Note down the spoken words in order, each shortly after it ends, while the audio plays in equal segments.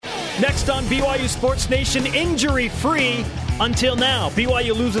Next on BYU Sports Nation, injury-free until now.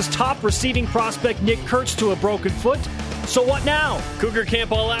 BYU loses top receiving prospect Nick Kurtz to a broken foot. So what now? Cougar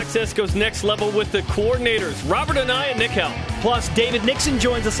Camp All Access goes next level with the coordinators, Robert Anaya and Nick Hell. Plus, David Nixon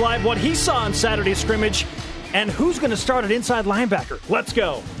joins us live, what he saw on Saturday's scrimmage, and who's going to start at inside linebacker. Let's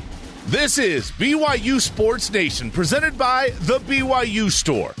go. This is BYU Sports Nation, presented by The BYU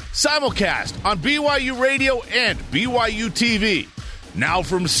Store. Simulcast on BYU Radio and BYU TV. Now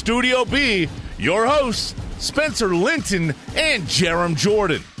from Studio B, your hosts, Spencer Linton and Jerem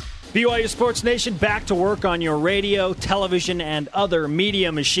Jordan. BYU Sports Nation back to work on your radio, television, and other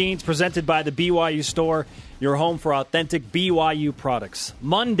media machines, presented by the BYU Store, your home for authentic BYU products.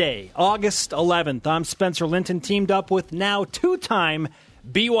 Monday, August 11th, I'm Spencer Linton, teamed up with now two-time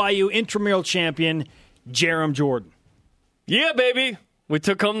BYU intramural champion, Jerem Jordan. Yeah, baby. We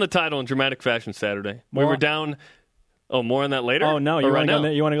took home the title in dramatic fashion Saturday. We were down... Oh, more on that later? Oh, no. You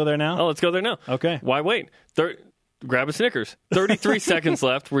want to go there now? Oh, let's go there now. Okay. Why wait? Grab a Snickers. 33 seconds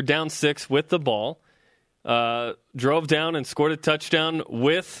left. We're down 6 with the ball. Drove down and scored a touchdown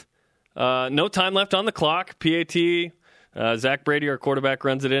with no time left on the clock. PAT, Zach Brady, our quarterback,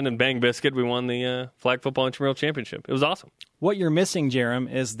 runs it in, and bang biscuit, we won the flag football intramural championship. It was awesome. What you're missing,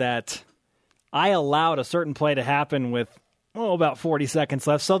 Jerem, is that I allowed a certain play to happen with about 40 seconds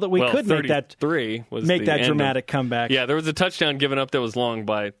left so that we could make that dramatic comeback. Yeah, there was a touchdown given up that was long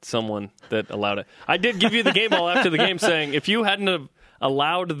by someone that allowed it. I did give you the game ball after the game saying if you hadn't have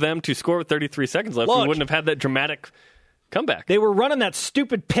allowed them to score with 33 seconds left, we wouldn't have had that dramatic comeback. They were running that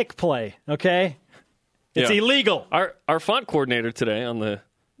stupid pick play, okay? It's illegal. Our font coordinator today on the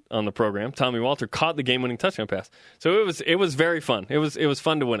program, Tommy Walter, caught the game-winning touchdown pass. So it was very fun. It was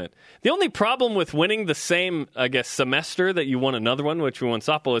fun to win it. The only problem with winning the same, I guess, semester that you won another one, which we won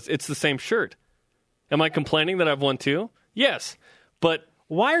softball, is it's the same shirt. Am I complaining that I've won two? Yes, but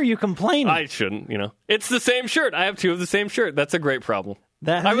why are you complaining? I shouldn't. It's the same shirt. I have two of the same shirt. That's a great problem.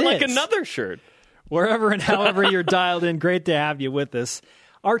 I would like another shirt. Wherever and however you're dialed in, great to have you with us.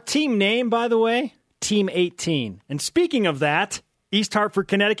 Our team name, by the way, Team 18. And speaking of that, East Hartford,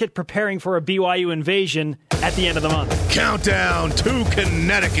 Connecticut, preparing for a BYU invasion at the end of the month. Countdown to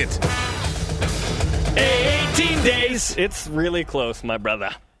Connecticut. 18 days. It's really close, my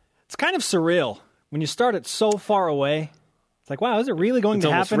brother. It's kind of surreal when you start it so far away. It's like, wow, is it really going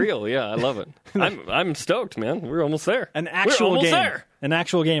to happen? It's almost real. Yeah, I love it. I'm stoked, man. We're almost there. An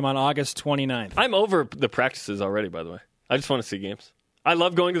actual game on August 29th. I'm over the practices already, by the way. I just want to see games. I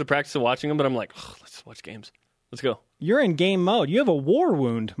love going to the practice and watching them, but I'm like, let's watch games. Let's go. You're in game mode. You have a war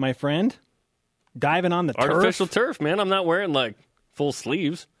wound, my friend. Diving on the turf. Artificial turf, man. I'm not wearing, full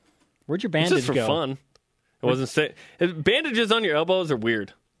sleeves. Where'd your bandage it's just go? for fun. It wasn't bandages on your elbows are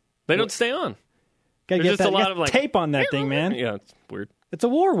weird. They don't stay on. Gotta get a lot of tape on that thing, man. Yeah, it's weird. It's a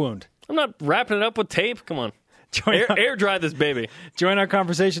war wound. I'm not wrapping it up with tape. Come on. Air dry this baby. Join our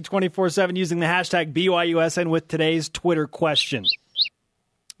conversation 24/7 using the hashtag BYUSN with today's Twitter question.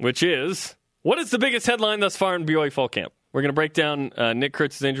 Which is, what is the biggest headline thus far in BYU Fall Camp? We're going to break down Nick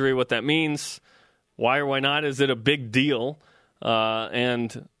Kurtz's injury, what that means, why or why not is it a big deal,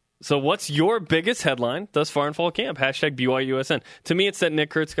 and so what's your biggest headline thus far in Fall Camp? Hashtag BYUSN. To me, it's that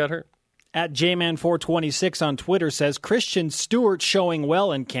Nick Kurtz got hurt. At JMan426 on Twitter says, Christian Stewart showing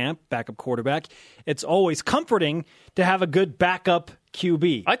well in camp, backup quarterback. It's always comforting to have a good backup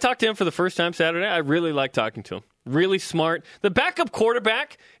QB. I talked to him for the first time Saturday. I really like talking to him. Really smart. The backup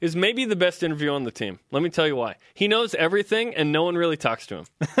quarterback is maybe the best interview on the team. Let me tell you why. He knows everything, and no one really talks to him.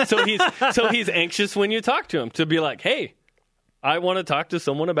 So he's anxious when you talk to him to be like, hey, I want to talk to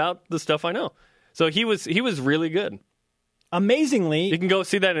someone about the stuff I know. So he was really good. Amazingly, you can go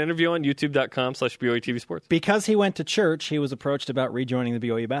see that interview on youtube.com/BYU TV Sports. Because he went to church, he was approached about rejoining the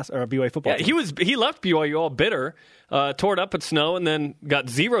BYU football team. He left BYU all bitter, tore it up at Snow, and then got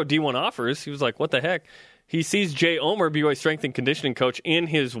 0 D1 offers. He was like, what the heck? He sees Jay Omer, BYU strength and conditioning coach, in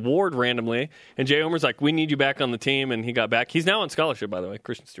his ward randomly, and Jay Omer's like, we need you back on the team, and he got back. He's now on scholarship, by the way.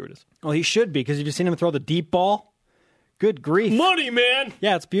 Christian Stewart is. Well, he should be, because you've seen him throw the deep ball. Good grief. Money, man.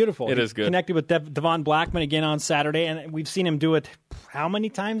 Yeah, it's beautiful. It is good. Connected with Devon Blackman again on Saturday, and we've seen him do it how many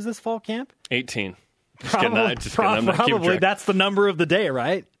times this fall camp? 18. Probably that's the number of the day,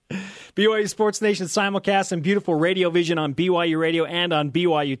 right? BYU Sports Nation simulcast and beautiful radio vision on BYU Radio and on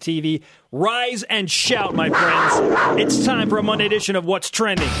BYU TV. Rise and shout, my friends. It's time for a Monday edition of What's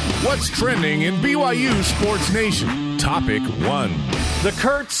Trending. What's trending in BYU Sports Nation? Topic 1. The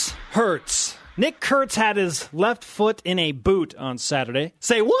Kurtz hurts. Nick Kurtz had his left foot in a boot on Saturday.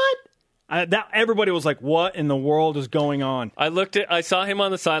 Say what? Everybody was like, what in the world is going on? I saw him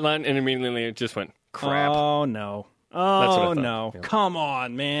on the sideline, and immediately it just went, crap. Oh, no. Oh, no. Yeah. Come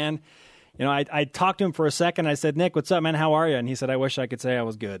on, man. You know, I talked to him for a second. I said, Nick, what's up, man? How are you? And he said, I wish I could say I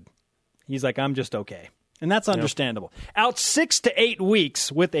was good. He's like, I'm just okay. And that's understandable. Yep. Out 6 to 8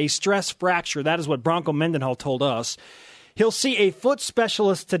 weeks with a stress fracture. That is what Bronco Mendenhall told us. He'll see a foot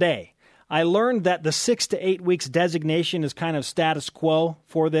specialist today. I learned that the 6 to 8 weeks designation is kind of status quo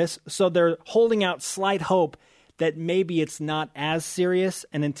for this. So they're holding out slight hope that maybe it's not as serious.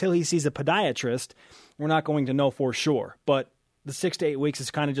 And until he sees a podiatrist, we're not going to know for sure. But the 6 to 8 weeks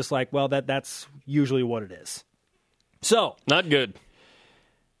is kind of just like, well, that's usually what it is. So not good.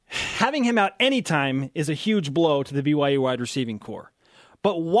 Having him out anytime is a huge blow to the BYU wide receiving core.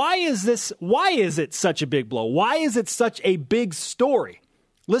 But why is it such a big blow? Why is it such a big story?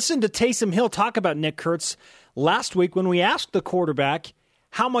 Listen to Taysom Hill talk about Nick Kurtz last week when we asked the quarterback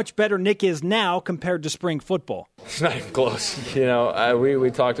how much better Nick is now compared to spring football. It's not even close. You know, we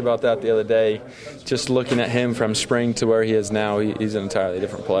talked about that the other day. Just looking at him from spring to where he is now, he's an entirely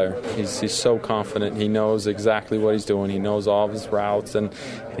different player. He's so confident. He knows exactly what he's doing. He knows all of his routes, and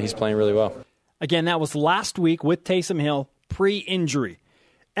he's playing really well. Again, that was last week with Taysom Hill, pre-injury.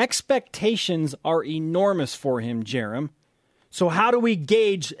 Expectations are enormous for him, Jerem. So how do we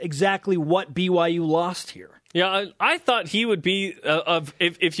gauge exactly what BYU lost here? Yeah, I thought he would be,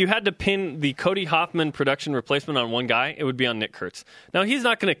 if you had to pin the Cody Hoffman production replacement on one guy, it would be on Nick Kurtz. Now, he's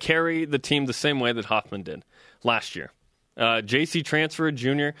not going to carry the team the same way that Hoffman did last year. JC transferred,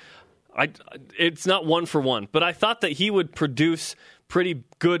 junior. It's not one for one, but I thought that he would produce pretty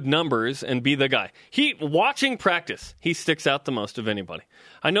good numbers and be the guy. Watching practice, he sticks out the most of anybody.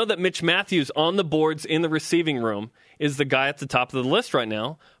 I know that Mitch Matthews on the boards in the receiving room is the guy at the top of the list right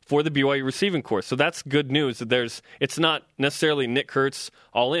now for the BYU receiving corps. So that's good news. That it's not necessarily Nick Kurtz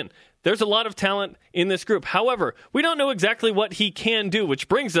all in. There's a lot of talent in this group. However, we don't know exactly what he can do, which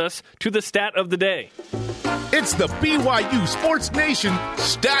brings us to the stat of the day. It's the BYU Sports Nation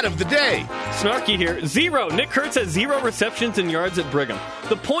stat of the day. Snarky here. 0. Nick Kurtz has 0 receptions and yards at Brigham.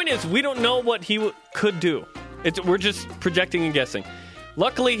 The point is, we don't know what he could do. We're just projecting and guessing.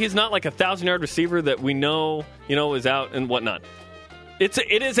 Luckily, he's not like a 1,000-yard receiver that we know, is out and whatnot. It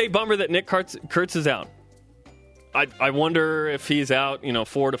is a bummer that Nick Kurtz is out. I wonder if he's out,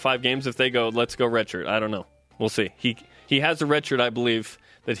 4 to 5 games if they go, let's go redshirt. I don't know. We'll see. He has a redshirt, I believe,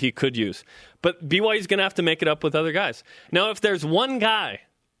 that he could use. But BYU's going to have to make it up with other guys. Now, if there's one guy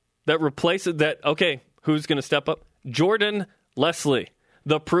that replaces that, okay, who's going to step up? Jordan Leslie,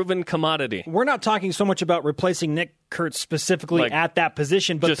 the proven commodity. We're not talking so much about replacing Nick Kurtz specifically at that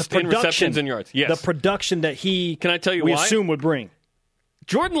position, but just the production, in receptions and yards. Yes. The production that we assume would bring.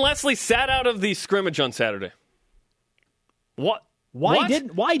 Jordan Leslie sat out of the scrimmage on Saturday. What? Why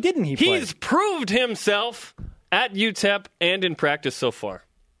didn't he play? He's proved himself at UTEP and in practice so far.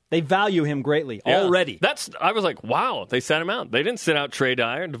 They value him greatly already. I was like, wow, they sat him out. They didn't sit out Trey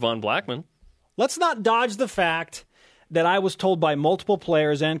Dyer and Devon Blackman. Let's not dodge the fact that I was told by multiple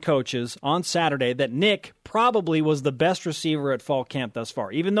players and coaches on Saturday that Nick probably was the best receiver at fall camp thus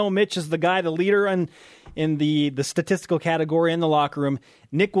far. Even though Mitch is the guy, the leader in the statistical category in the locker room,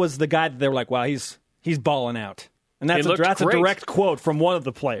 Nick was the guy that they were like, wow, he's balling out. And that's a direct quote from one of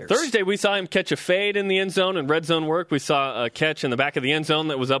the players. Thursday, we saw him catch a fade in the end zone and red zone work. We saw a catch in the back of the end zone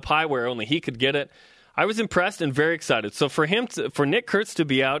that was up high where only he could get it. I was impressed and very excited. So for Nick Kurtz to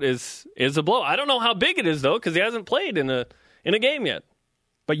be out is a blow. I don't know how big it is, though, because he hasn't played in a game yet.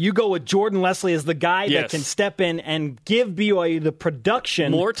 But you go with Jordan Leslie as the guy that can step in and give BYU the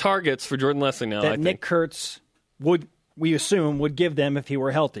production. More targets for Jordan Leslie now, I think. Nick Kurtz would give them if he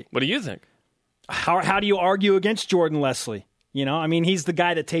were healthy. What do you think? How do you argue against Jordan Leslie? He's the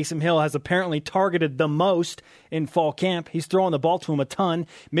guy that Taysom Hill has apparently targeted the most in fall camp. He's throwing the ball to him a ton.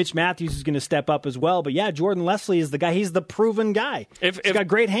 Mitch Matthews is going to step up as well. But, Jordan Leslie is the guy. He's the proven guy. He's got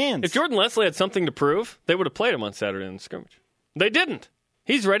great hands. If Jordan Leslie had something to prove, they would have played him on Saturday in the scrimmage. They didn't.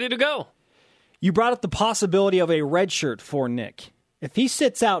 He's ready to go. You brought up the possibility of a red shirt for Nick. If he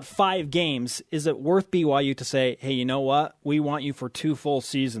sits out 5 games, is it worth BYU to say, hey, you know what? We want you for 2 full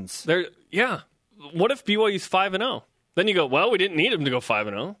seasons? What if BYU's 5-0? Then you go, well, we didn't need him to go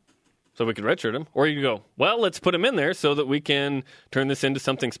 5-0, so we could redshirt him. Or you go, well, let's put him in there so that we can turn this into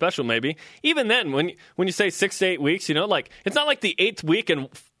something special maybe. Even then, when you say 6 to 8 weeks, it's not like the 8th week and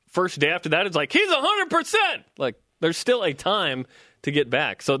first day after that, it's like, he's 100%. Like, there's still a time to get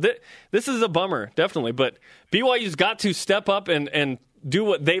back. So this is a bummer, definitely. But BYU's got to step up and do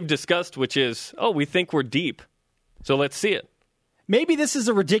what they've discussed, which is, we think we're deep. So let's see it. Maybe this is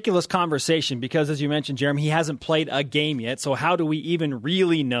a ridiculous conversation because, as you mentioned, Jeremy, he hasn't played a game yet. So how do we even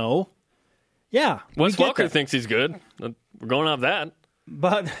really know? Yeah. Wes Welker thinks he's good. We're going off that.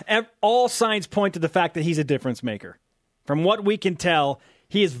 But all signs point to the fact that he's a difference maker. From what we can tell,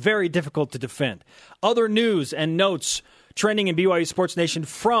 he is very difficult to defend. Other news and notes trending in BYU Sports Nation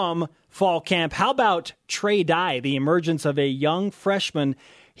from fall camp. How about Trey Dye, the emergence of a young freshman?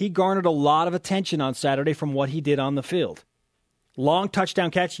 He garnered a lot of attention on Saturday from what he did on the field. Long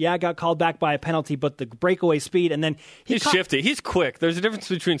touchdown catch. Yeah, got called back by a penalty, but the breakaway speed, and then he's shifty. He's quick. There's a difference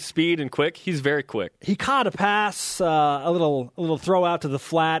between speed and quick. He's very quick. He caught a pass, a little throw out to the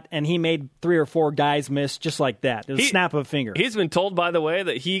flat, and he made 3 or 4 guys miss just like that. It was a snap of a finger. He's been told, by the way,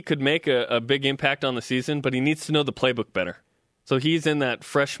 that he could make a big impact on the season, but he needs to know the playbook better. So he's in that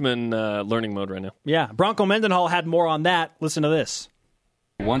freshman learning mode right now. Yeah, Bronco Mendenhall had more on that. Listen to this.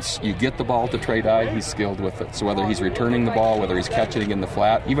 Once you get the ball to Trey Dye, he's skilled with it. So whether he's returning the ball, whether he's catching it in the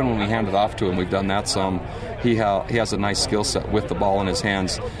flat, even when we hand it off to him, we've done that some. He has a nice skill set with the ball in his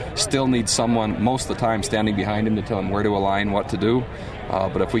hands. Still needs someone most of the time standing behind him to tell him where to align, what to do.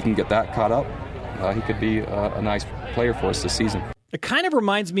 But if we can get that caught up, he could be a nice player for us this season. It kind of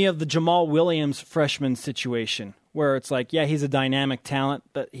reminds me of the Jamal Williams freshman situation, where it's like, yeah, he's a dynamic talent,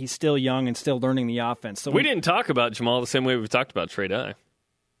 but he's still young and still learning the offense. So we didn't talk about Jamal the same way we talked about Trey Dye.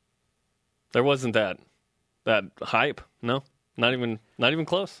 There wasn't that hype. No, not even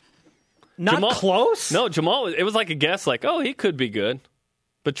close. Close? No, Jamal. It was like a guess. Like, oh, he could be good.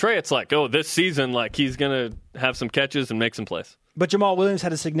 But Trey, it's like, oh, this season, like he's gonna have some catches and make some plays. But Jamal Williams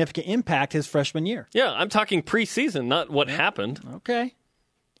had a significant impact his freshman year. Yeah, I'm talking preseason, not what happened. Okay,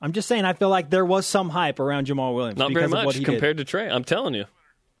 I'm just saying. I feel like there was some hype around Jamal Williams. Not because very much of what he compared did. to Trey. I'm telling you.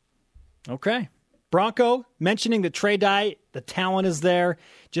 Okay. Bronco mentioning that Trey Dye, the talent is there,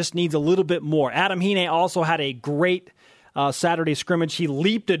 just needs a little bit more. Adam Hine also had a great Saturday scrimmage. He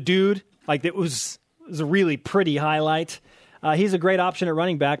leaped a dude like it was a really pretty highlight. He's a great option at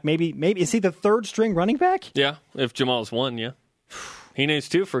running back. Maybe is he the third string running back? Yeah, if Jamal's one, yeah. Hine's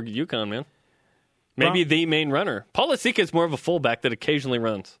 2 for UConn, man. Maybe the main runner. Paul Lasika is more of a fullback that occasionally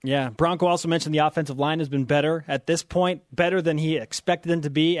runs. Yeah, Bronco also mentioned the offensive line has been better at this point, better than he expected them to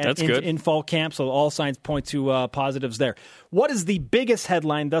be in fall camp, so all signs point to positives there. What is the biggest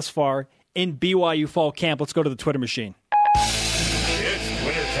headline thus far in BYU fall camp? Let's go to the Twitter machine. It's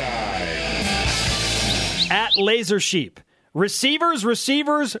Twitter time. At Laser Sheep. Receivers.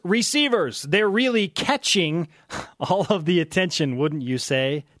 They're really catching all of the attention, wouldn't you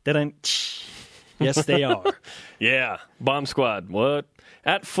say? Yes, they are. Yeah. Bomb Squad. What?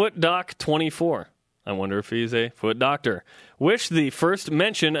 At FootDoc24. I wonder if he's a foot doctor. Wish the first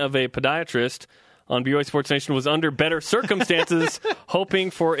mention of a podiatrist on BYU Sports Nation was under better circumstances, hoping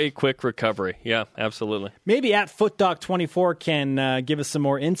for a quick recovery. Yeah, absolutely. Maybe at FootDoc24 can give us some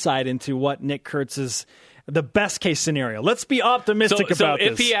more insight into what Nick Kurtz's the best case scenario. Let's be optimistic about this.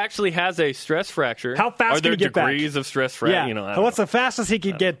 So if he actually has a stress fracture, how fast can he get back? Are there degrees of stress fracture? Yeah. What's the fastest he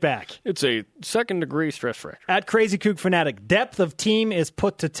could get back? It's a 2nd-degree stress fracture. At Crazy Kook Fanatic, depth of team is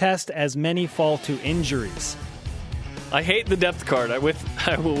put to test as many fall to injuries. I hate the depth card. I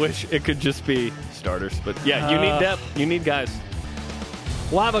will wish it could just be starters. But yeah, you need depth. You need guys.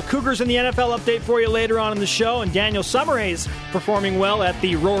 We'll have a Cougars in the NFL update for you later on in the show, and Daniel Summerhays performing well at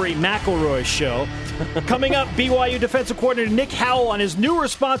the Rory McIlroy show. Coming up, BYU defensive coordinator Nick Howell on his new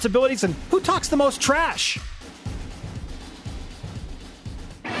responsibilities and who talks the most trash.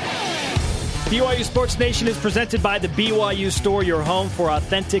 BYU Sports Nation is presented by the BYU Store, your home for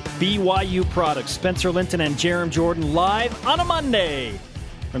authentic BYU products. Spencer Linton and Jerem Jordan live on a Monday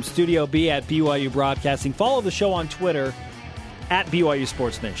from Studio B at BYU Broadcasting. Follow the show on Twitter at BYU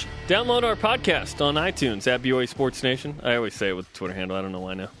Sports Nation. Download our podcast on iTunes at BYU Sports Nation. I always say it with the Twitter handle. I don't know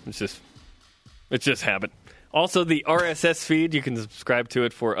why now. It's just habit. Also, the RSS feed, you can subscribe to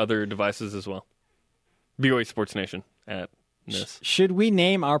it for other devices as well. BYU Sports Nation at this. Should we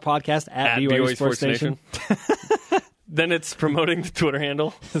name our podcast at BYU Sports Nation? Then it's promoting the Twitter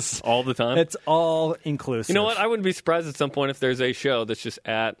handle all the time. It's all inclusive. You know what? I wouldn't be surprised at some point if there's a show that's just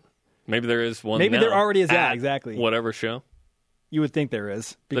at. Maybe there is one. Maybe now, there already is. Yeah, exactly. Whatever show. You would think there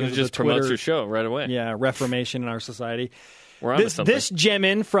is. Then it just promotes your show right away. Yeah, reformation in our society. We're onto something. This gem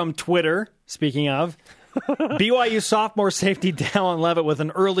in from Twitter, speaking of, BYU sophomore safety Dallin Levitt with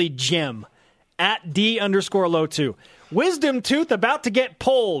an early gem. At D_low2. Wisdom tooth about to get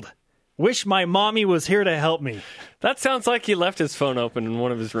pulled. Wish my mommy was here to help me. That sounds like he left his phone open and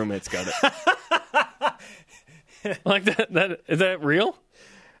one of his roommates got it. Like that is that real?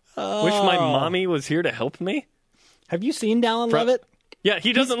 Wish my mommy was here to help me? Have you seen Dallin Levitt? Yeah,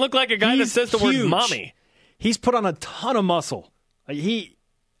 he doesn't look like a guy that says the word mommy. He's put on a ton of muscle.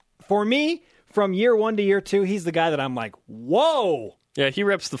 For me, from year 1 to year 2, he's the guy that I'm like, whoa. Yeah, he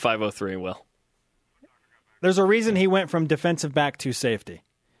reps the 503 well. There's a reason he went from defensive back to safety.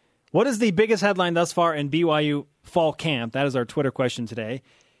 What is the biggest headline thus far in BYU fall camp? That is our Twitter question today.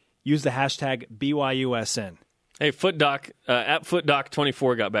 Use the hashtag BYUSN. Hey, FootDoc, at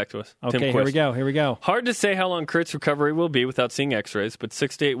FootDoc24 got back to us. Okay, Tim here Quist. we go. Hard to say how long Kurt's recovery will be without seeing x-rays, but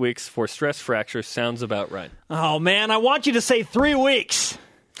 6 to 8 weeks for stress fracture sounds about right. Oh, man, I want you to say 3 weeks.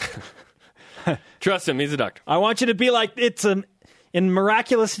 Trust him, he's a doctor. I want you to be like, in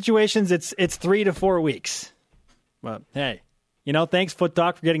miraculous situations, it's 3 to 4 weeks. But, hey, thanks,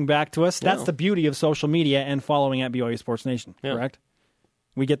 FootDoc, for getting back to us. That's the beauty of social media and following at BYU Sports Nation, correct?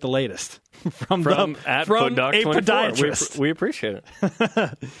 We get the latest from a podiatrist. We appreciate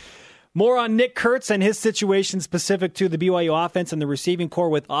it. More on Nick Kurtz and his situation specific to the BYU offense and the receiving corps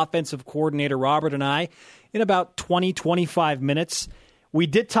with offensive coordinator Robert and I in about 20-25 minutes. We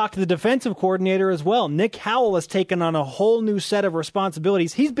did talk to the defensive coordinator as well. Nick Howell has taken on a whole new set of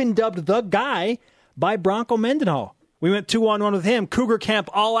responsibilities. He's been dubbed the guy by Bronco Mendenhall. We went 2-on-1 with him. Cougar Camp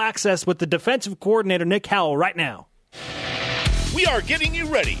All Access with the defensive coordinator Nick Howell right now. We are getting you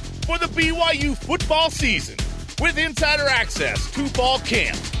ready for the BYU football season with insider access to fall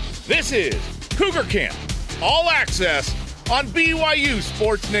camp. This is Cougar Camp All Access on BYU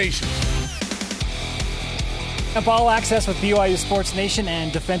Sports Nation. Camp All Access with BYU Sports Nation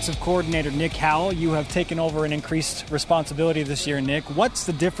and defensive coordinator Nick Howell. You have taken over an increased responsibility this year, Nick. What's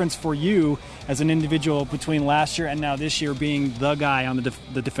the difference for you as an individual between last year and now this year being the guy on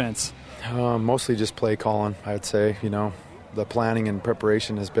the defense? Mostly just play calling, I'd say. The planning and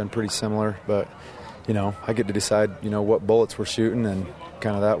preparation has been pretty similar, but, I get to decide, what bullets we're shooting, and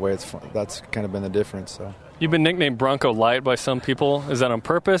kind of that way it's fun. That's kind of been the difference. So You've been nicknamed Bronco Light by some people. Is that on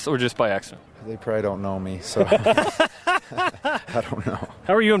purpose or just by accident? They probably don't know me, so I don't know.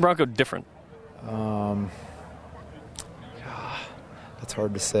 How are you and Bronco different? That's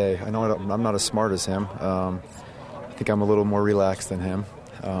hard to say. I know I'm not as smart as him. I think I'm a little more relaxed than him.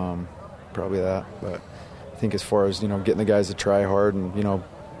 Probably that, but I think as far as, getting the guys to try hard and,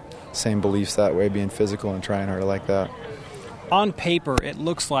 same beliefs that way, being physical and trying hard, I like that. On paper, it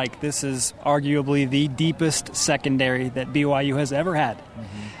looks like this is arguably the deepest secondary that BYU has ever had.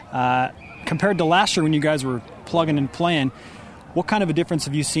 Mm-hmm. Compared to last year when you guys were plugging and playing, what kind of a difference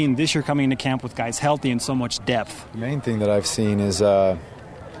have you seen this year coming into camp with guys healthy and so much depth? The main thing that I've seen is,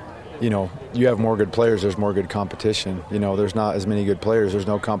 you have more good players, there's more good competition. There's not as many good players, there's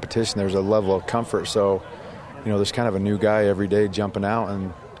no competition, there's a level of comfort. So, there's kind of a new guy every day jumping out,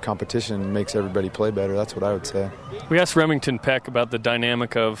 and competition makes everybody play better. That's what I would say. We asked Remington Peck about the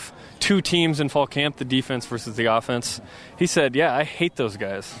dynamic of two teams in fall camp, the defense versus the offense. He said, I hate those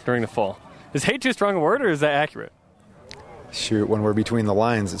guys during the fall. Is hate too strong a word, or is that accurate? Shoot, when we're between the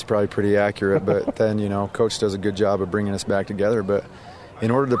lines, it's probably pretty accurate. But then, Coach does a good job of bringing us back together. But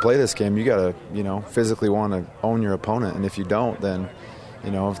in order to play this game, you got to, physically want to own your opponent. And if you don't, then,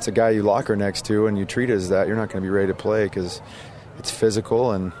 if it's a guy you locker next to and you treat it as that, you're not going to be ready to play because it's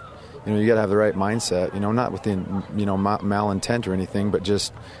physical, and you got to have the right mindset. Not with the malintent or anything, but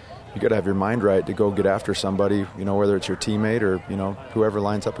just you got to have your mind right to go get after somebody. Whether it's your teammate or whoever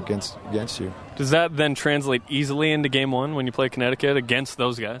lines up against you. Does that then translate easily into Game 1 when you play Connecticut against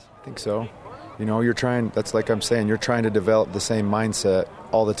those guys? I think so. You're trying. That's like I'm saying. You're trying to develop the same mindset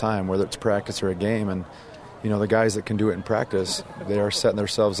all the time, whether it's practice or a game, and the guys that can do it in practice, they are setting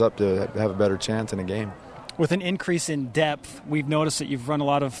themselves up to have a better chance in a game. With an increase in depth, we've noticed that you've run a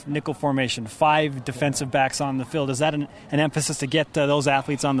lot of nickel formation, 5 defensive backs on the field. Is that an emphasis to get those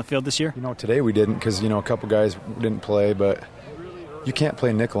athletes on the field this year? Today we didn't because, a couple guys didn't play, but you can't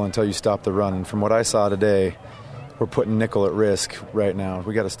play nickel until you stop the run. And from what I saw today, we're putting nickel at risk right now.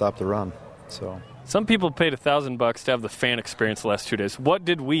 We got to stop the run. So some people paid $1,000 to have the fan experience the last 2 days. What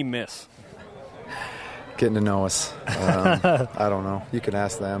did we miss? Getting to know us. I don't know. You can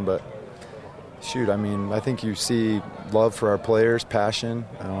ask them, but shoot, I think you see love for our players, passion,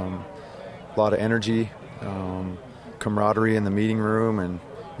 a lot of energy, camaraderie in the meeting room, and,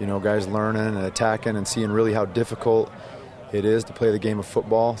 guys learning and attacking and seeing really how difficult it is to play the game of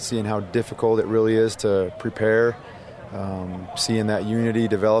football, seeing how difficult it really is to prepare, seeing that unity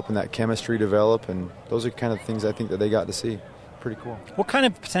develop and that chemistry develop, and those are kind of things I think that they got to see. Pretty cool. What kind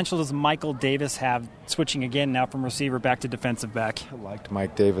of potential does Michael Davis have switching again now from receiver back to defensive back? I liked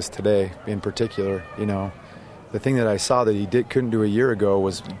Mike Davis today in particular. The thing that I saw that he couldn't do a year ago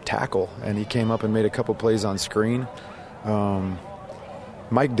was tackle, and he came up and made a couple plays on screen.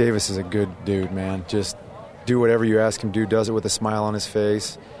 Mike Davis is a good dude, man. Just do whatever you ask him to do, does it with a smile on his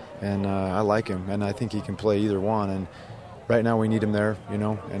face, and I like him, and I think he can play either one. And right now we need him there,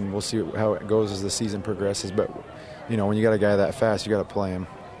 and we'll see how it goes as the season progresses. But when you got a guy that fast, you got to play him.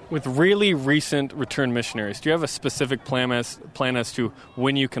 With really recent return missionaries, do you have a specific plan as to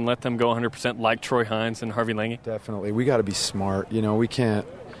when you can let them go 100%, like Troy Hines and Harvey Lange? Definitely. We got to be smart. We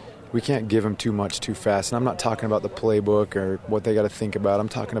can't give them too much too fast. And I'm not talking about the playbook or what they got to think about. I'm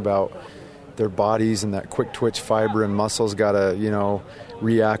talking about their bodies and that quick twitch fiber and muscles got to,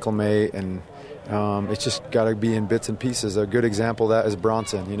 reacclimate, and it's just got to be in bits and pieces. A good example of that is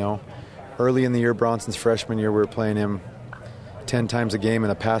Bronson. Early in the year, Bronson's freshman year, we were playing him 10 times a game in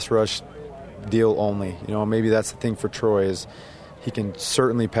a pass rush deal only. Maybe that's the thing for Troy is he can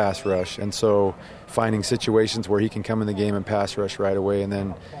certainly pass rush. And so finding situations where he can come in the game and pass rush right away. And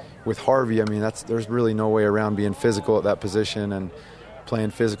then with Harvey, there's really no way around being physical at that position and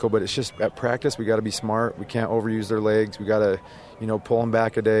playing physical. But it's just at practice, we got to be smart. We can't overuse their legs. We got to, pull them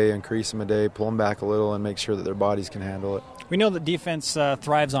back a day, increase them a day, pull them back a little, and make sure that their bodies can handle it. We know that defense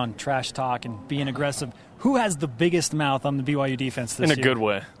thrives on trash talk and being aggressive. Who has the biggest mouth on the BYU defense this year? In a good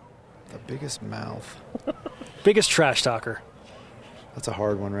way. The biggest mouth. Biggest trash talker. That's a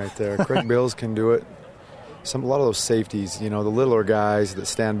hard one right there. Craig Bills can do it. A lot of those safeties, the littler guys that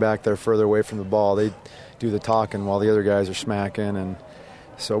stand back there further away from the ball, they do the talking while the other guys are smacking. And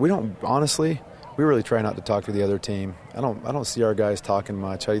so we really try not to talk to the other team. I don't see our guys talking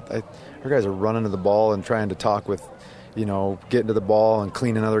much. Our guys are running to the ball and trying to talk with, getting to the ball and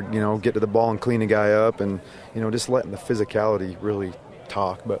clean get to the ball and clean a guy up, and, just letting the physicality really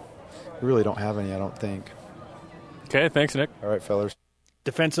talk. But we really don't have any, I don't think. Okay, thanks, Nick. All right, fellas.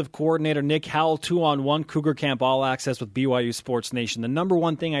 Defensive coordinator Nick Howell, 2-on-1 Cougar Camp All Access with BYU Sports Nation. The number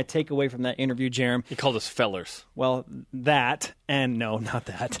one thing I take away from that interview, Jerem. He called us fellers. Well, that, and no, not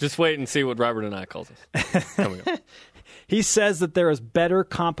that. Just wait and see what Robert and I calls us. Coming up. He says that there is better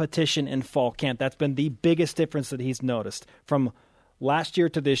competition in fall camp. That's been the biggest difference that he's noticed from last year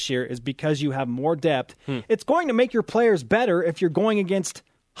to this year is because you have more depth. It's going to make your players better if you're going against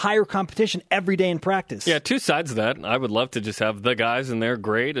higher competition every day in practice. Yeah, two sides of that. I would love to just have the guys, and they're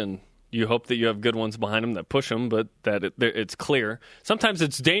great, and you hope that you have good ones behind them that push them, but that it's clear. Sometimes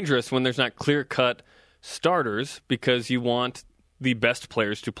it's dangerous when there's not clear-cut starters because you want the best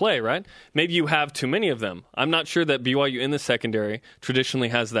players to play, right? Maybe you have too many of them. I'm not sure that BYU in the secondary traditionally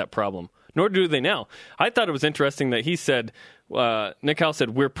has that problem, nor do they now. I thought it was interesting that he said, Nick Howell said,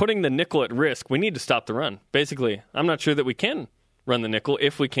 we're putting the nickel at risk. We need to stop the run. Basically, I'm not sure that we can run the nickel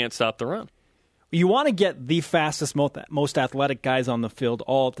if we can't stop the run. You want to get the fastest, most athletic guys on the field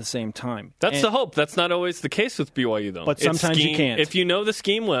all at the same time. That's the hope. That's not always the case with BYU, though. But sometimes you can't. If you know the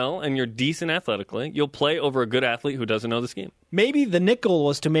scheme well and you're decent athletically, you'll play over a good athlete who doesn't know the scheme. Maybe the nickel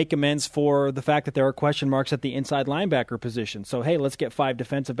was to make amends for the fact that there are question marks at the inside linebacker position. So, hey, let's get 5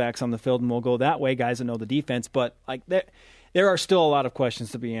 defensive backs on the field, and we'll go that way, guys that know the defense. But there are still a lot of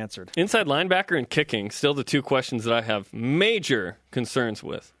questions to be answered. Inside linebacker and kicking, still the two questions that I have major concerns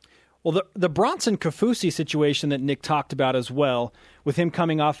with. Well, the Bronson Kaufusi situation that Nick talked about as well, with him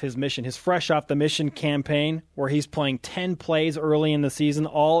coming off his mission, his fresh off the mission campaign, where he's playing 10 plays early in the season,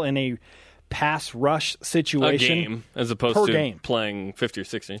 all in a pass rush situation. A game, as opposed to playing 50 or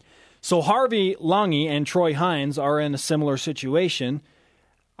 60. So Harvey Lange and Troy Hines are in a similar situation.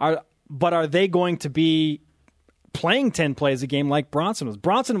 But are they going to be playing 10 plays a game like Bronson was?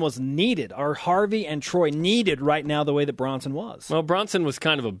 Bronson was needed. Are Harvey and Troy needed right now the way that Bronson was? Well, Bronson was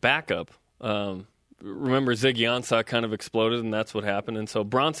kind of a backup. Remember, Ziggy Ansah kind of exploded, and that's what happened. And so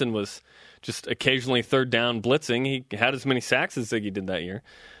Bronson was just occasionally third down blitzing. He had as many sacks as Ziggy did that year.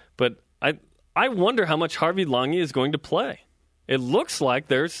 But I wonder how much Harvey Lange is going to play. It looks like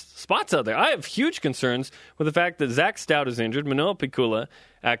there's spots out there. I have huge concerns with the fact that Zach Stout is injured, Manoa Pikula,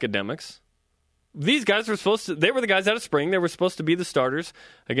 academics. These guys they were the guys out of spring. They were supposed to be the starters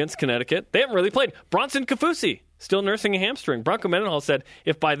against Connecticut. They haven't really played. Bronson Kaufusi, still nursing a hamstring. Bronco Mendenhall said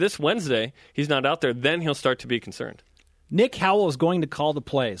if by this Wednesday he's not out there, then he'll start to be concerned. Nick Howell is going to call the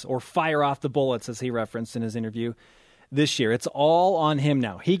plays or fire off the bullets, as he referenced in his interview this year. It's all on him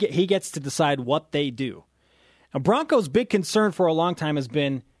now. He gets to decide what they do. Now, Bronco's big concern for a long time has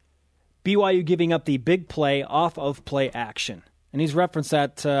been BYU giving up the big play off of play action. And he's referenced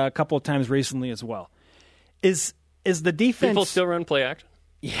that a couple of times recently as well. Is the defense... People still run play action?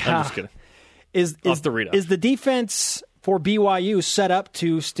 Yeah. I'm just kidding. Is the defense for BYU set up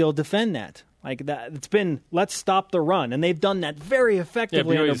to still defend that? Like that, it's been, let's stop the run. And they've done that very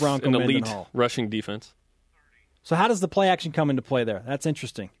effectively under Bronco Mendenhall. An elite rushing defense. So how does the play action come into play there? That's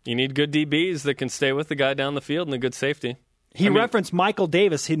interesting. You need good DBs that can stay with the guy down the field and a good safety. He referenced Michael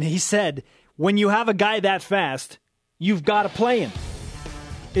Davis. He said, when you have a guy that fast... You've got to play him.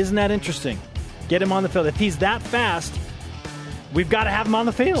 Isn't that interesting? Get him on the field. If he's that fast, we've got to have him on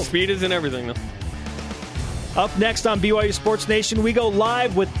the field. Speed isn't everything, though. Up next on BYU Sports Nation, we go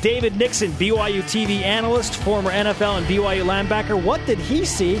live with David Nixon, BYU TV analyst, former NFL and BYU linebacker. What did he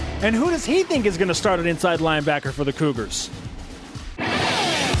see, and who does he think is going to start at inside linebacker for the Cougars?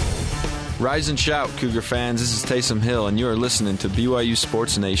 Rise and shout, Cougar fans. This is Taysom Hill, and you are listening to BYU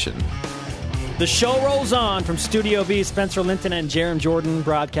Sports Nation. The show rolls on from Studio B. Spencer Linton and Jarom Jordan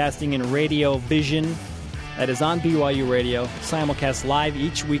broadcasting in Radio Vision. That is on BYU Radio, simulcast live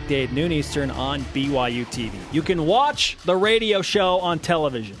each weekday at noon Eastern on BYU TV. You can watch the radio show on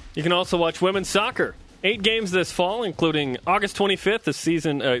television. You can also watch women's soccer. 8 games this fall, including August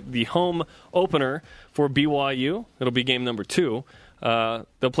 25th, the home opener for BYU. It'll be game number 2.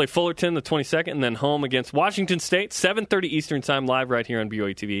 They'll play Fullerton the 22nd, and then home against Washington State, 7:30 Eastern Time, live right here on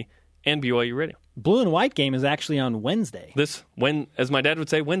BYU TV and BYU Radio. Blue and white game is actually on Wednesday. As my dad would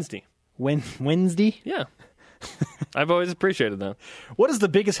say, Wednesday. Wednesday? Yeah. I've always appreciated that. What is the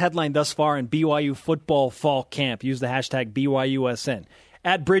biggest headline thus far in BYU football fall camp? Use the hashtag BYUSN.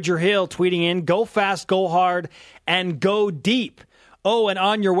 At Bridger Hill tweeting in, go fast, go hard, and go deep. Oh, and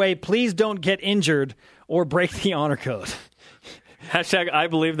on your way, please don't get injured or break the honor code. Hashtag I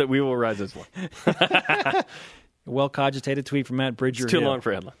believe that we will rise as one. Well-cogitated tweet from Matt Bridger It's too Hill. long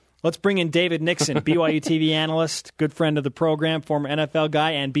for a headline. Let's bring in David Nixon, BYU TV analyst, good friend of the program, former NFL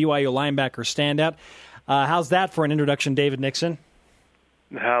guy, and BYU linebacker standout. How's that for an introduction, David Nixon?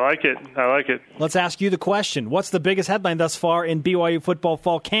 I like it. Let's ask you the question. What's the biggest headline thus far in BYU football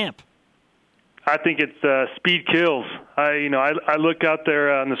fall camp? I think it's speed kills. I look out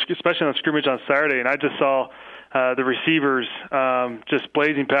there, especially on the scrimmage on Saturday, and I just saw the receivers just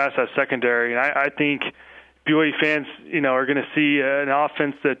blazing past that secondary. And I think BYU fans, are going to see an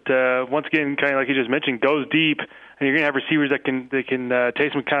offense that, once again, kind of like you just mentioned, goes deep. And you're going to have receivers that can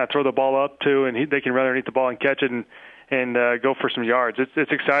Taysom kind of throw the ball up to, and they can run underneath the ball and catch it and go for some yards.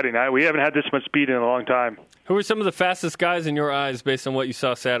 It's exciting. We haven't had this much speed in a long time. Who are some of the fastest guys in your eyes based on what you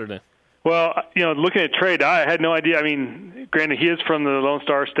saw Saturday? Well, looking at Trey Dye, I had no idea. I mean, granted, he is from the Lone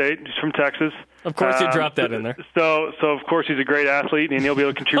Star State. He's from Texas. Of course, you dropped that in there. So of course, he's a great athlete, and he'll be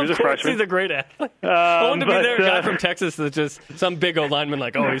able to contribute as a freshman. Of course, he's a great athlete. I wanted to be there, a guy from Texas that's just some big old lineman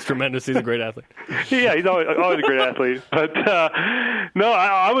like, oh, he's tremendous. He's a great athlete. Yeah, he's always a great athlete. But no,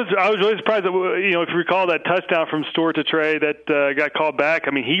 I was really surprised that if you recall that touchdown from Stewart to Trey that got called back. I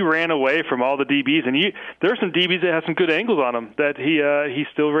mean, he ran away from all the DBs, and there are some DBs that have some good angles on him that he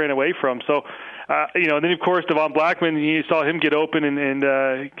still ran away from. So. And then, of course, Devon Blackman, you saw him get open and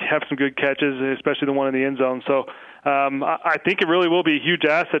have some good catches, especially the one in the end zone. So I think it really will be a huge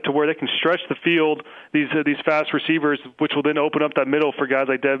asset to where they can stretch the field, these fast receivers, which will then open up that middle for guys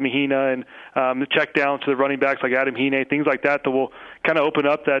like Dev Mahina and the check down to the running backs like Adam Hine, things like that will kind of open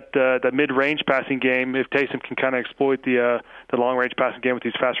up that mid-range passing game if Taysom can kind of exploit the long-range passing game with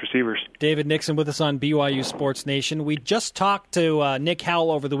these fast receivers. David Nixon with us on BYU Sports Nation. We just talked to Nick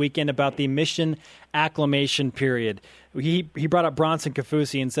Howell over the weekend about the mission acclimation period. He brought up Bronson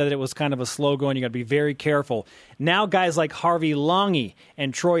Kafusi and said that it was kind of a slow going. You got to be very careful. Now guys like Harvey Longy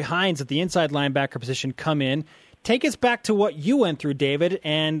and Troy Hines at the inside linebacker position come in. Take us back to what you went through, David,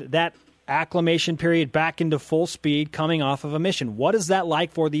 and that acclimation period back into full speed coming off of a mission. What is that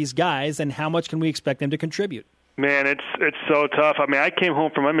like for these guys, and how much can we expect them to contribute? Man, it's so tough. I mean, I came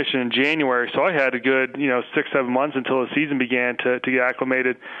home from my mission in January, so I had a good 6-7 months until the season began to get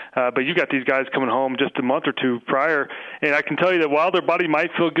acclimated. But you got these guys coming home just a month or two prior, and I can tell you that while their body might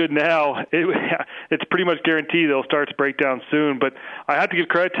feel good now, it's pretty much guaranteed they'll start to break down soon. But I have to give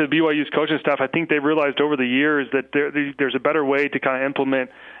credit to BYU's coaching staff. I think they've realized over the years that there's a better way to kind of implement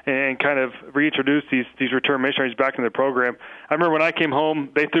and kind of reintroduce these return missionaries back in the program. I remember when I came home,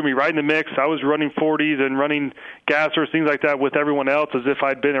 they threw me right in the mix. I was running 40s and running gassers, things like that with everyone else as if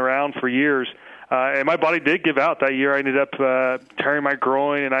I'd been around for years. And my body did give out that year. I ended up tearing my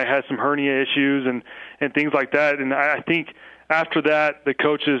groin, and I had some hernia issues and things like that. And I think after that, the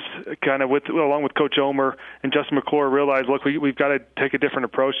coaches kind of, along with Coach Omer and Justin McClure, realized, look, we've got to take a different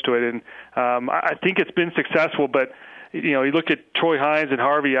approach to it. And I think it's been successful, but you look at Troy Hines and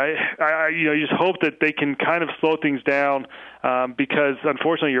Harvey. You just hope that they can kind of slow things down because,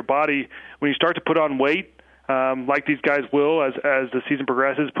 unfortunately, your body, when you start to put on weight, like these guys will as the season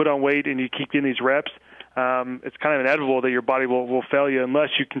progresses, put on weight and you keep getting these reps, it's kind of inevitable that your body will fail you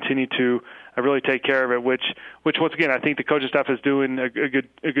unless you continue to really take care of it, which once again I think the coaching staff is doing a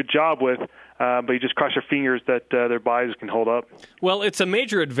good job with, but you just cross your fingers that their bodies can hold up. Well, it's a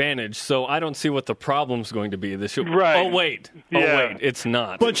major advantage, so I don't see what the problem's going to be this year. Right. Oh wait, it's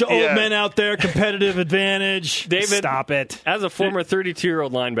not. Bunch of old men out there, competitive advantage. David, stop it. As a former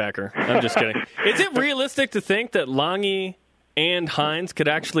 32-year-old linebacker, I'm just kidding. Is it realistic to think that Longy and Hines could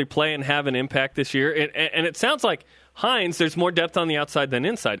actually play and have an impact this year. And it sounds like Hines, there's more depth on the outside than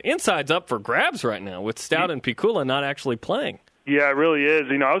inside. Inside's up for grabs right now with Stout and Pikula not actually playing. Yeah, it really is.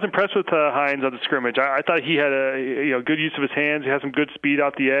 I was impressed with Hines on the scrimmage. I thought he had a good use of his hands. He had some good speed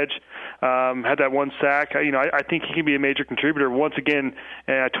out the edge. Had that one sack. I think he can be a major contributor once again.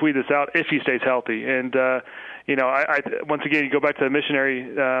 And I tweet this out if he stays healthy. And I once again, you go back to the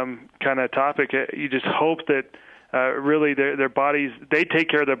missionary kind of topic. You just hope that really their bodies, they take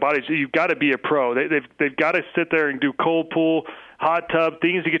care of their bodies. You've got to be a pro. They've got to sit there and do cold pool, hot tub,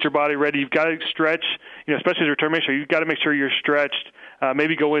 things to get your body ready. You've got to stretch, especially as a return missionary. You've got to make sure you're stretched.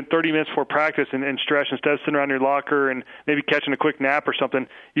 Maybe go in 30 minutes before practice and stretch instead of sitting around your locker and maybe catching a quick nap or something.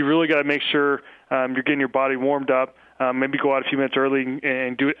 You really got to make sure you're getting your body warmed up. Maybe go out a few minutes early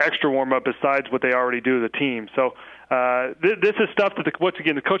and do extra warm-up besides what they already do as a team. So this is stuff that, once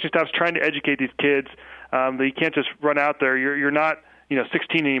again, the coaching staff's trying to educate these kids that you can't just run out there. You're not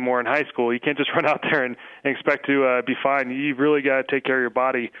 16 anymore in high school. You can't just run out there and expect to be fine. You've really got to take care of your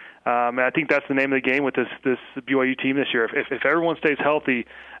body. And I think that's the name of the game with this BYU team this year. If everyone stays healthy,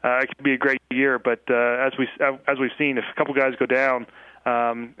 it could be a great year. But as we've seen, if a couple guys go down,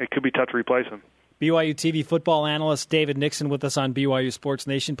 it could be tough to replace them. BYU TV football analyst David Nixon with us on BYU Sports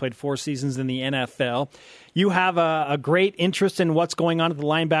Nation, played 4 seasons in the NFL. You have a great interest in what's going on at the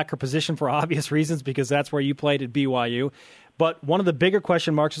linebacker position for obvious reasons because that's where you played at BYU. But one of the bigger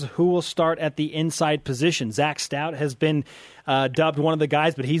question marks is who will start at the inside position. Zach Stout has been dubbed one of the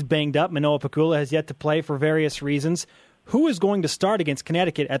guys, but he's banged up. Manoa Pikula has yet to play for various reasons. Who is going to start against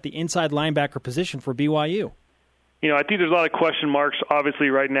Connecticut at the inside linebacker position for BYU? I think there's a lot of question marks, obviously,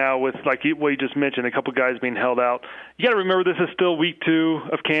 right now with, like what you just mentioned, a couple guys being held out. You got to remember this is still week 2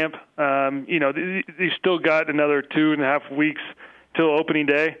 of camp. You still got another 2.5 weeks till opening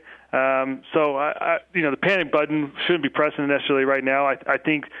day. So the panic button shouldn't be pressing necessarily right now. I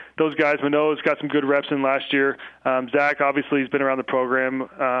think those guys, Manoa's got some good reps in last year. Zach, obviously, has been around the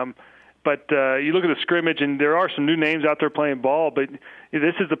program. But you look at the scrimmage, and there are some new names out there playing ball, but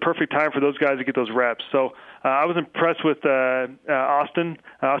this is the perfect time for those guys to get those reps. So I was impressed with Austin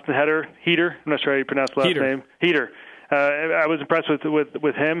Heater. I'm not sure how you pronounce the last name. Heater. I was impressed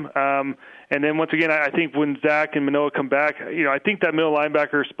with him. And then once again, I think when Zach and Manoa come back, I think that middle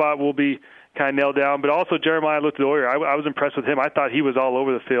linebacker spot will be kind of nailed down. But also Jeremiah Lutadoyer, I was impressed with him. I thought he was all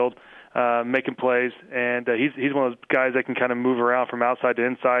over the field. Making plays, and he's one of those guys that can kind of move around from outside to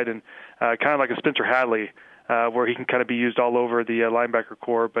inside, and kind of like a Spencer Hadley, where he can kind of be used all over the linebacker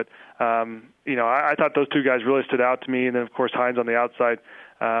core. But I thought those two guys really stood out to me, and then of course Hines on the outside.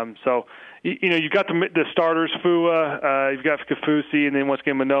 So you've got the starters, Fua, you've got Kafusi, and then once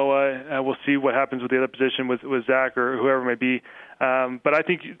again Manoa. We'll see what happens with the other position with Zach or whoever it may be. But I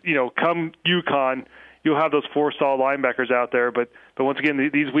think come UConn, you'll have those 4 solid linebackers out there, but once again,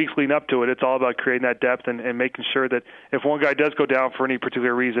 these weeks leading up to it, it's all about creating that depth and making sure that if one guy does go down for any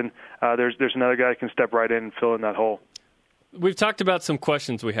particular reason, there's another guy that can step right in and fill in that hole. We've talked about some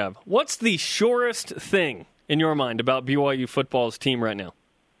questions we have. What's the surest thing in your mind about BYU football's team right now?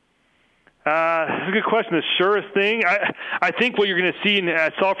 That's a good question. The surest thing, I think what you're going to see, and I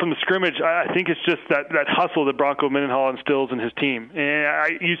saw from the scrimmage, I think it's just that hustle that Bronco Mendenhall instills in his team.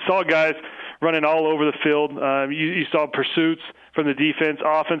 And you saw guys running all over the field. You saw pursuits from the defense.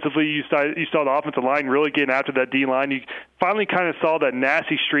 Offensively, you saw the offensive line really getting after that D-line. You finally kind of saw that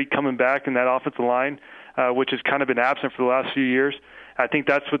nasty streak coming back in that offensive line, which has kind of been absent for the last few years. I think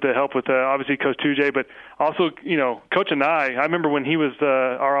that's with the help with obviously Coach Tujay, but also Coach Anai. I remember when he was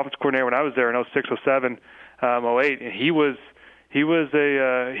our offensive coordinator when I was there in 06, 07, 08, and he's a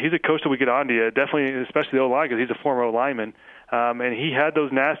coach that we get on to you, definitely, especially the O-line because he's a former O-lineman. And he had those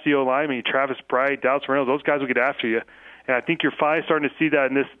nasty O-linemen, Travis Bright, Dallas Reynolds, those guys will get after you. And I think you're finally starting to see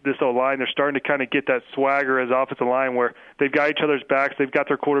that in this O-line. They're starting to kind of get that swagger as offensive line where they've got each other's backs, they've got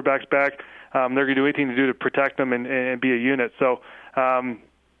their quarterbacks back. They're going to do anything to do to protect them and be a unit. So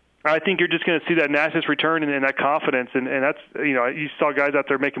I think you're just going to see that nastiness return and that confidence. And that's, you saw guys out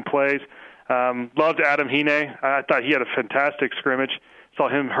there making plays. Loved Adam Hine. I thought he had a fantastic scrimmage. Saw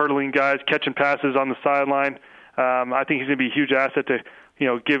him hurdling guys, catching passes on the sideline. I think he's going to be a huge asset to,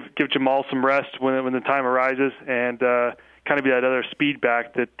 give Jamal some rest when the time arises and kind of be that other speed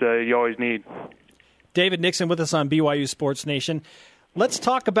back that you always need. David Nixon with us on BYU Sports Nation. Let's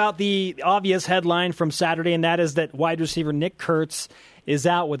talk about the obvious headline from Saturday, and that is that wide receiver Nick Kurtz is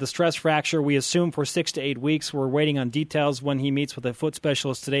out with a stress fracture, we assume, for 6 to 8 weeks. We're waiting on details when he meets with a foot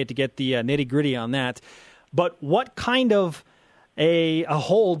specialist today to get the nitty-gritty on that. But what kind of a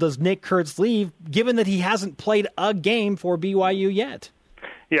hole does Nick Kurtz leave, given that he hasn't played a game for BYU yet?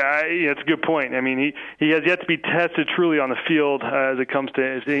 Yeah, it's a good point. I mean, he has yet to be tested truly on the field as it comes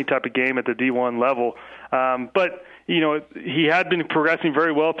to any type of game at the D1 level. But he had been progressing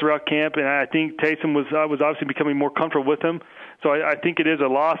very well throughout camp, and I think Taysom was obviously becoming more comfortable with him. So I think it is a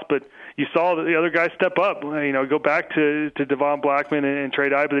loss, but you saw the other guys step up. Go back to Devon Blackman and Trey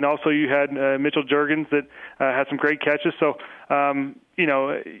Dye, but then also you had Mitchell Juergens that had some great catches. So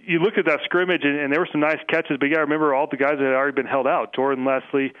you look at that scrimmage, and there were some nice catches, but you got to remember all the guys that had already been held out. Jordan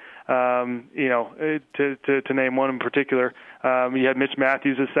Leslie, to name one in particular. You had Mitch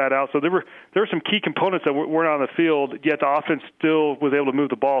Matthews that sat out. So there were some key components that weren't on the field, yet the offense still was able to move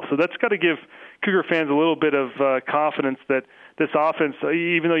the ball. So that's got to give Cougar fans a little bit of confidence that this offense,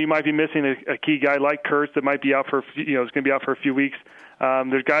 even though you might be missing a key guy like Kurtz that might be out for is going to be out for a few weeks,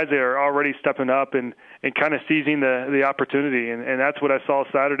 there's guys that are already stepping up and kind of seizing the opportunity. And that's what I saw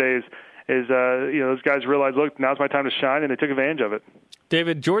Saturday is those guys realized, look, now's my time to shine, and they took advantage of it.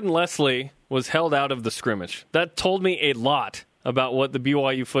 David, Jordan Leslie was held out of the scrimmage. That told me a lot about what the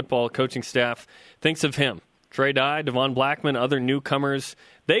BYU football coaching staff thinks of him. Trey Dye, Devon Blackman, other newcomers,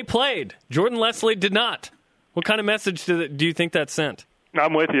 they played. Jordan Leslie did not. What kind of message do you think that sent?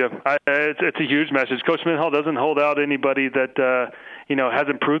 I'm with you. It's a huge message. Coach Mendenhall doesn't hold out anybody that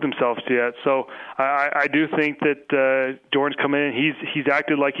hasn't proved themselves yet. So I do think that Jordan's come in. He's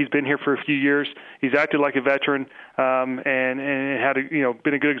acted like he's been here for a few years. He's acted like a veteran, and had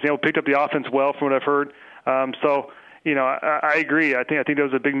been a good example. Picked up the offense well from what I've heard. I agree. I think there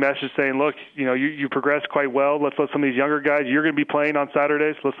was a big message saying, look, you progressed quite well. Let's let some of these younger guys. You're going to be playing on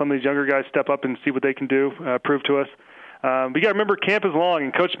Saturdays. Let some of these younger guys step up and see what they can do, prove to us. But you got to remember, camp is long,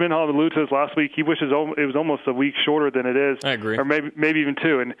 and Coach Mendenhall alluded to this last week. He wishes it was almost a week shorter than it is. I agree. Or maybe even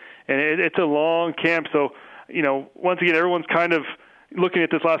two. And it's a long camp. So, once again, everyone's kind of looking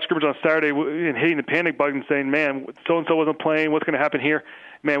at this last scrimmage on Saturday and hitting the panic button saying, man, so-and-so wasn't playing. What's going to happen here?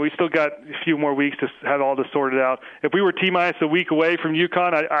 Man, we still got a few more weeks to have all this sorted out. If we were T-minus a week away from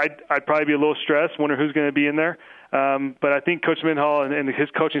UConn, I'd probably be a little stressed, wonder who's going to be in there. But I think Coach Mendenhall and his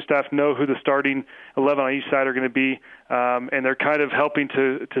coaching staff know who the starting 11 on each side are going to be, and they're kind of helping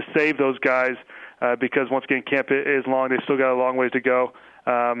to save those guys because, once again, camp is long. They've still got a long ways to go.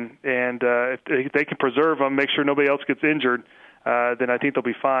 If they can preserve them, make sure nobody else gets injured, then I think they'll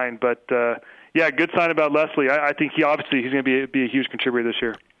be fine. But, good sign about Leslie. I think he's going to be a huge contributor this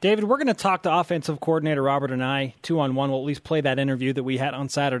year. David, we're going to talk to offensive coordinator Robert and I 2-on-1. We'll at least play that interview that we had on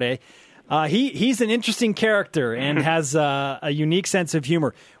Saturday. He's an interesting character and has a unique sense of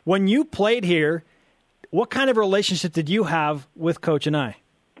humor. When you played here, what kind of relationship did you have with Coach and I?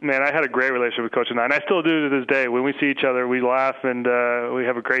 Man, I had a great relationship with Coach and I still do to this day. When we see each other, we laugh and we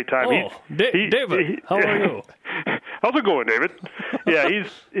have a great time. David, how are you? How's it going, David? Yeah,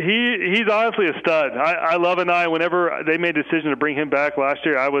 he's honestly a stud. I love Anai. Whenever they made a decision to bring him back last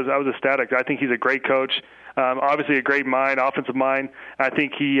year, I was ecstatic. I think he's a great coach. Obviously a great mind, offensive mind. I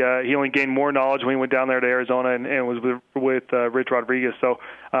think he only gained more knowledge when he went down there to Arizona and was with Rich Rodriguez. So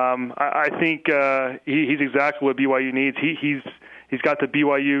I think he's exactly what BYU needs. He's got the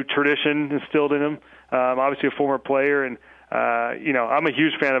BYU tradition instilled in him. Obviously a former player, and I'm a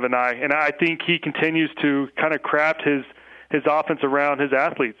huge fan of Anai, and I think he continues to kind of craft his offense around his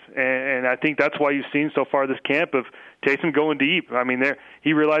athletes, and I think that's why you've seen so far this camp of Taysom going deep. I mean,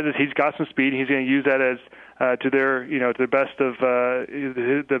 he realizes he's got some speed. He's going to use that as to the best of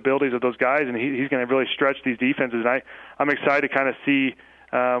the abilities of those guys, and he's going to really stretch these defenses. And I'm excited to kind of see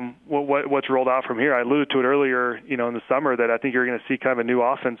what's rolled out from here. I alluded to it earlier, in the summer, that I think you're going to see kind of a new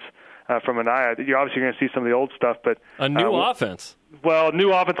offense from Anai. You're obviously going to see some of the old stuff, but a new offense. Well,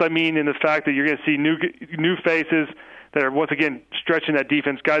 new offense. I mean, in the fact that you're going to see new faces that are once again stretching that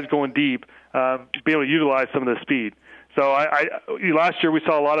defense, guys going deep, to be able to utilize some of the speed. So last year we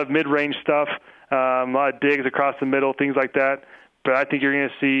saw a lot of mid-range stuff, a lot of digs across the middle, things like that. But I think you're going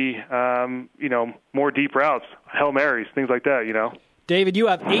to see, more deep routes, Hail Marys, things like that. David, you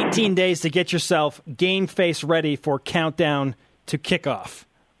have 18 days to get yourself game face ready for countdown to kickoff.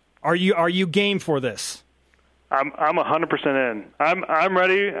 Are you game for this? I'm 100% in. I'm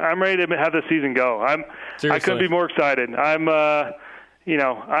ready. I'm ready to have the season go. I couldn't be more excited. I'm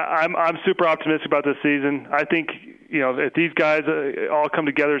super optimistic about this season. I think if these guys all come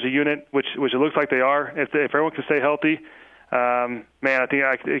together as a unit, which it looks like they are, if everyone can stay healthy, man, I think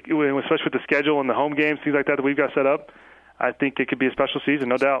especially with the schedule and the home games, things like that we've got set up, I think it could be a special season,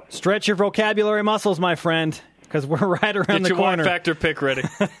 no doubt. Stretch your vocabulary muscles, my friend, because we're right around the corner. Get your one factor pick ready.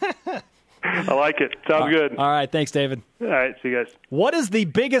 I like it. Sounds good. All right. Thanks, David. All right. See you guys. What is the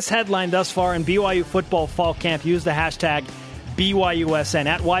biggest headline thus far in BYU football fall camp? Use the hashtag BYUSN.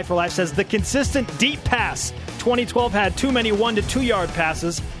 At Y for Life says, the consistent deep pass. 2012 had too many 1 to 2 yard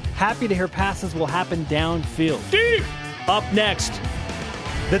passes. Happy to hear passes will happen downfield. Deep. Up next,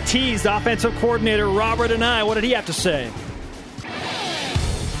 the T's offensive coordinator, Robert Anae. What did he have to say?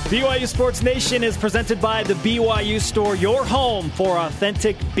 BYU Sports Nation is presented by the BYU Store, your home for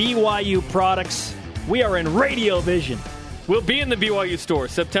authentic BYU products. We are in Radio Vision. We'll be in the BYU Store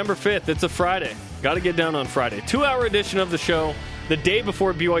September 5th. It's a Friday. Got to get down on Friday. 2-hour edition of the show the day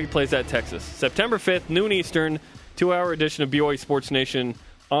before BYU plays at Texas. September 5th, noon Eastern, 2-hour edition of BYU Sports Nation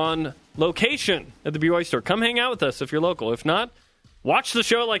on location at the BYU Store. Come hang out with us if you're local. If not, watch the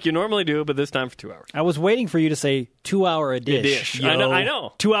show like you normally do, but this time for 2 hours. I was waiting for you to say 2-hour edition. I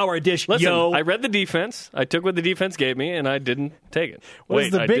know. 2-hour edition. Listen, yo. I read the defense. I took what the defense gave me, and I didn't take it. What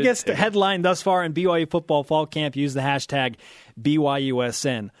is the biggest headline thus far in BYU football fall camp? Use the hashtag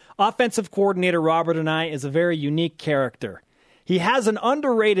BYUSN. Offensive coordinator Robert Anae is a very unique character. He has an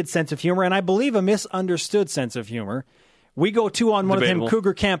underrated sense of humor, and I believe a misunderstood sense of humor. We go 2-on-1 with him,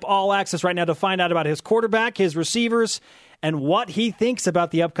 Cougar Camp All Access right now, to find out about his quarterback, his receivers, and what he thinks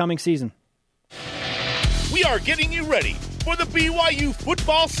about the upcoming season. We are getting you ready for the BYU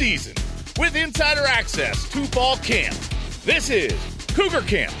football season with insider access to fall camp. This is Cougar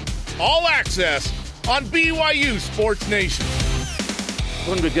Camp All Access on BYU Sports Nation.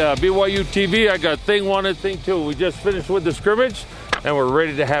 Welcome to BYU TV. I got thing 1 and thing 2. We just finished with the scrimmage, and we're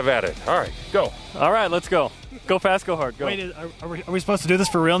ready to have at it. All right, go. All right, let's go. Go fast, go hard, go. Wait, are we supposed to do this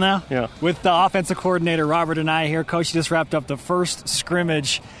for real now? Yeah. With the offensive coordinator, Robert Anae here. Coach, you just wrapped up the first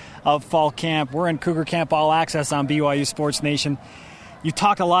scrimmage of fall camp. We're in Cougar Camp All Access on BYU Sports Nation. You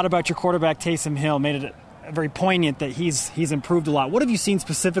talk a lot about your quarterback, Taysom Hill. Made it very poignant that he's improved a lot. What have you seen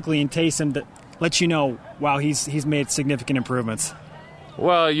specifically in Taysom that lets you know, wow, he's made significant improvements?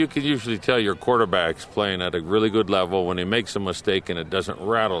 Well, you can usually tell your quarterback's playing at a really good level when he makes a mistake and it doesn't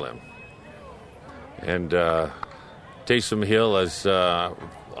rattle him. And Taysom Hill is,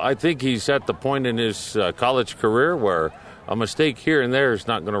 I think he's at the point in his college career where a mistake here and there is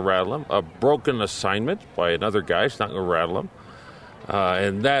not going to rattle him. A broken assignment by another guy is not going to rattle him.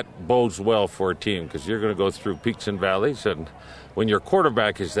 And that bodes well for a team because you're going to go through peaks and valleys. And when your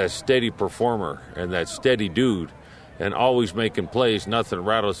quarterback is that steady performer and that steady dude and always making plays, nothing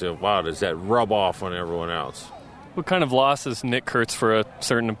rattles him. Wow, does that rub off on everyone else? What kind of loss is Nick Kurtz for a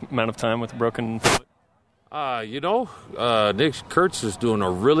certain amount of time with a broken foot? Nick Kurtz is doing a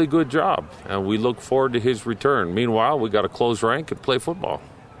really good job, and we look forward to his return. Meanwhile, we got to close rank and play football.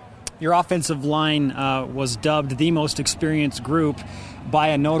 Your offensive line was dubbed the most experienced group by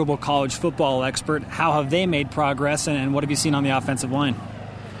a notable college football expert. How have they made progress, and what have you seen on the offensive line?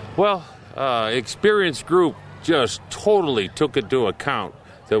 Well, experienced group just totally took into account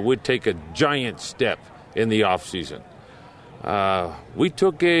that we'd take a giant step in the offseason. We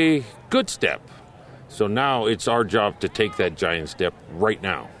took a good step. So now it's our job to take that giant step right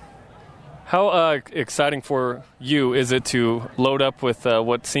now. How exciting for you is it to load up with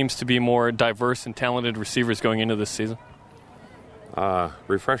what seems to be more diverse and talented receivers going into this season?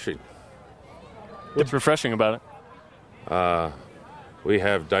 Refreshing. What's refreshing about it? We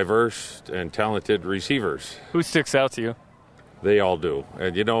have diverse and talented receivers. Who sticks out to you? They all do.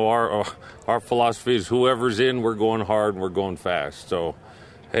 And, our philosophy is whoever's in, we're going hard and we're going fast. So,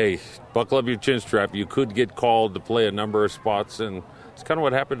 hey, buckle up your chin strap. You could get called to play a number of spots, and it's kind of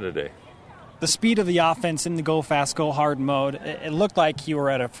what happened today. The speed of the offense in the go fast, go hard mode, it looked like you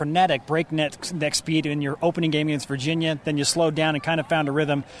were at a frenetic, breakneck speed in your opening game against Virginia. Then you slowed down and kind of found a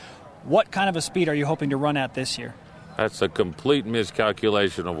rhythm. What kind of a speed are you hoping to run at this year? That's a complete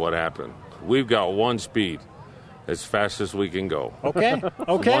miscalculation of what happened. We've got one speed, as fast as we can go. Okay.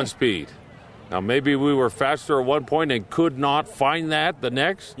 One speed. Now, maybe we were faster at one point and could not find that the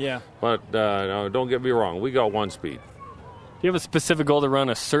next. Yeah. But no, don't get me wrong. We got one speed. Do you have a specific goal to run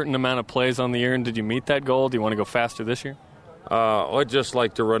a certain amount of plays on the year, and did you meet that goal? Do you want to go faster this year? I'd just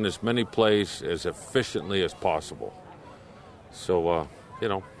like to run as many plays as efficiently as possible. So,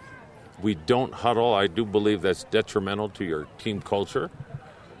 we don't huddle. I do believe that's detrimental to your team culture.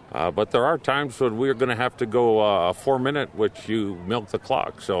 But there are times when we're going to have to go a 4-minute, which you milk the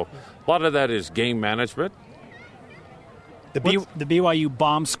clock. So a lot of that is game management. The BYU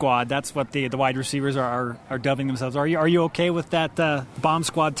Bomb Squad, that's what the wide receivers are dubbing themselves. Are you okay with that Bomb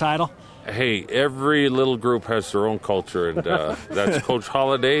Squad title? Hey, every little group has their own culture, and that's Coach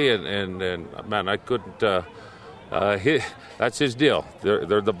Holliday, and man, I couldn't. That's his deal.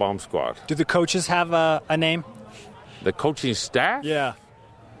 They're the Bomb Squad. Do the coaches have a name? The coaching staff? Yeah.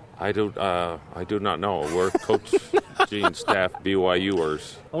 I do not know. We're coach. coaching staff,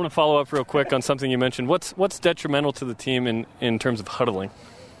 BYUers. I want to follow up real quick on something you mentioned. What's detrimental to the team in terms of huddling?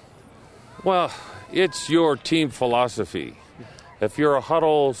 Well, it's your team philosophy. If you're a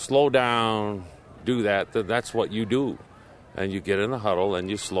huddle, slow down, do that, then that's what you do. And you get in the huddle and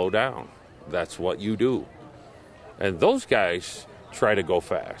you slow down. That's what you do. And those guys try to go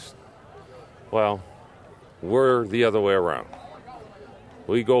fast. Well, we're the other way around.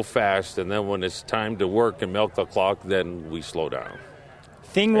 We go fast, and then when it's time to work and milk the clock, then we slow down.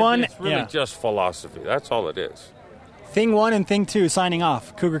 Thing one, it's really just philosophy. That's all it is. Thing one and thing two, signing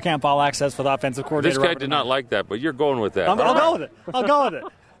off. Cougar Camp All Access for the offensive coordinator. This guy did not like that, but you're going with that. I'll go with it. I'll go with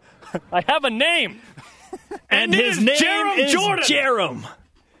it. I have a name. And his name Jerem is Jordan. Jerem.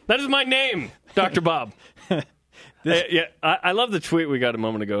 That is my name, Dr. Bob. I love the tweet we got a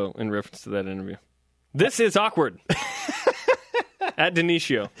moment ago in reference to that interview. This is awkward. At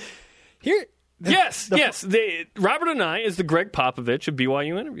Denisio. Here, yes. Robert and I is the Greg Popovich of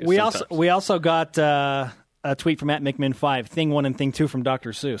BYU interviews. We also got a tweet from at McMinn5. Thing one and thing two from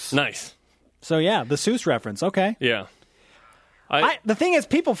Dr. Seuss. Nice. So yeah, the Seuss reference. Okay. Yeah. The thing is,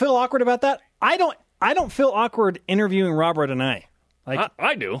 people feel awkward about that. I don't feel awkward interviewing Robert and I.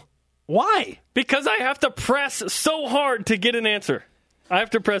 I do. Why? Because I have to press so hard to get an answer. I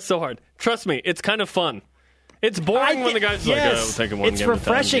have to press so hard. Trust me, it's kind of fun. It's boring when the guy's like, we're taking one it's game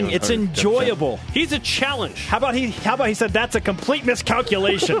refreshing. At a time, it's enjoyable. He's a challenge. How about he said that's a complete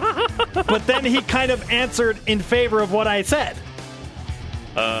miscalculation, but then he kind of answered in favor of what I said.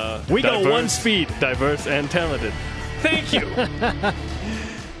 We go one speed, diverse and talented. Thank you.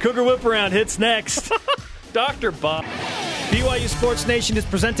 Cougar Whip Around hits next. Dr. Bob. BYU Sports Nation is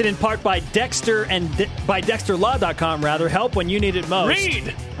presented in part by Dexter and by DexterLaw.com. Help when you need it most.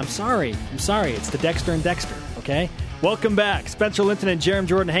 Read. I'm sorry. It's the Dexter and Dexter. Okay. Welcome back, Spencer Linton and Jerem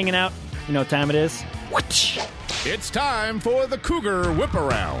Jordan hanging out. You know what time it is. It's time for the Cougar Whip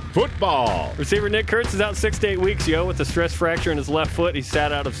Around football. Receiver Nick Kurtz is out 6 to 8 weeks, with a stress fracture in his left foot. He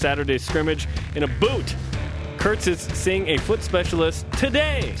sat out of Saturday's scrimmage in a boot. Kurtz is seeing a foot specialist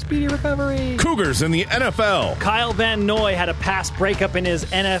today. Speedy recovery. Cougars in the NFL. Kyle Van Noy had a pass breakup in his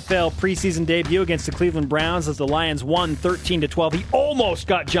NFL preseason debut against the Cleveland Browns as the Lions won 13-12. He almost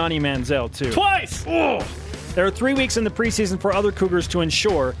got Johnny Manziel, too. Twice! Oh. There are 3 weeks in the preseason for other Cougars to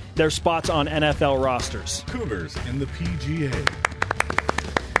ensure their spots on NFL rosters. Cougars in the PGA.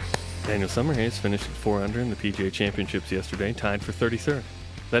 Daniel Summerhays finished at 4 under in the PGA Championships yesterday, tied for 33rd.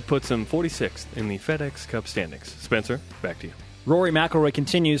 That puts him 46th in the FedEx Cup standings. Spencer, back to you. Rory McIlroy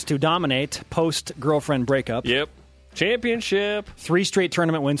continues to dominate post-girlfriend breakup. Yep. Championship. 3 straight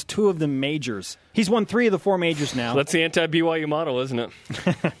tournament wins, 2 of them majors. He's won 3 of the 4 majors now. That's the anti-BYU model, isn't it?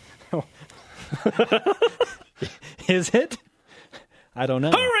 Is it? I don't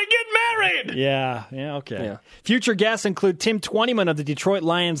know. Hurry, get married! Yeah, okay. Yeah. Future guests include Tim Twentyman of the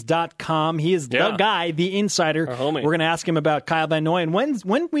DetroitLions.com. He is the guy, the insider. Our homie. We're going to ask him about Kyle Van Noy and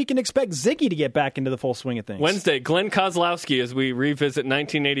when we can expect Ziggy to get back into the full swing of things. Wednesday, Glenn Kozlowski as we revisit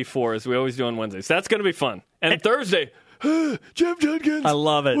 1984, as we always do on Wednesdays. That's going to be fun. And Thursday, Jeff Judkins. I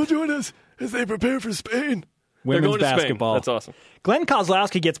love it. Will join us as they prepare for Spain. Women's They're going basketball. To Spain. That's awesome. Glenn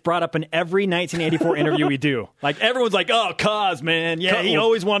Kozlowski gets brought up in every 1984 interview we do. Like, everyone's like, oh, Koz, man. Yeah, he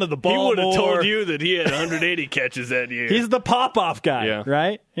always wanted the ball. He would have more. told you that he had 180 catches that year. He's the pop-off guy,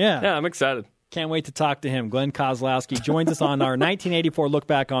 right? Yeah, I'm excited. Can't wait to talk to him. Glenn Kozlowski joins us on our 1984 Look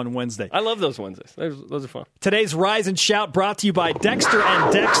Back on Wednesday. I love those Wednesdays. Those are fun. Today's Rise and Shout brought to you by Dexter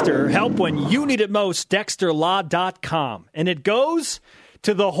and Dexter. Help when you need it most, DexterLaw.com. And it goes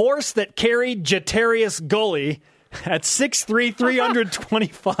to the horse that carried Jatarius Gully at 6'3",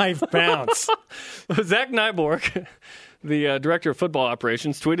 325 pounds. Zach Nyborg, the director of football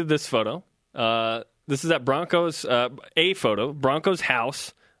operations, tweeted this photo. This is at Broncos, a photo, Broncos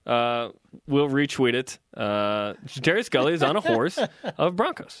house. We'll retweet it. Jatarius Gully is on a horse of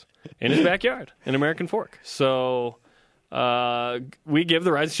Broncos in his backyard in American Fork. So we give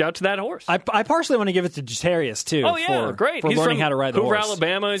the rise shout to that horse. I partially want to give it to Jatarius, too. Oh, yeah, great. For he's learning how to ride the Hoover, horse.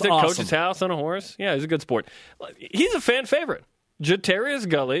 Alabama. He's It's at awesome. Coach's house on a horse. Yeah, he's a good sport. He's a fan favorite. Jatarius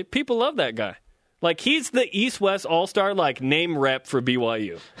Gully, people love that guy. Like, he's the East-West All-Star, name rep for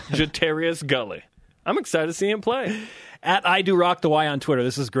BYU. Jatarius Gully. I'm excited to see him play. At I Do Rock the Y on Twitter.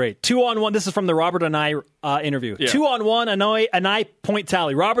 This is great. 2-on-1. This is from the Robert and I interview. Yeah. 2-on-1, and I point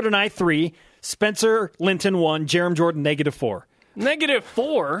tally. Robert and I 3, Spencer Linton 1, Jerem Jordan -4.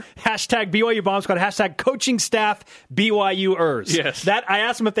 -4? Hashtag BYU Bomb Squad. Hashtag coaching staff BYUers. Yes. That I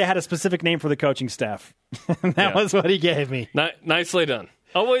asked him if they had a specific name for the coaching staff. That was what he gave me. Nicely done.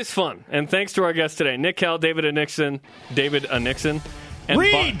 Always fun. And thanks to our guests today, Nick Kell, David A. Nixon, and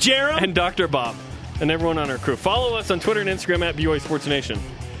Read, Jerem! and Dr. Bob. and everyone on our crew. Follow us on Twitter and Instagram at BYU Sports Nation.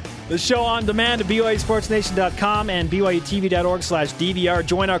 The show on demand at BYUSportsNation.com and BYUTV.org/DVR.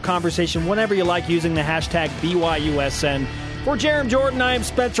 Join our conversation whenever you like using the hashtag BYUSN. For Jerem Jordan, I am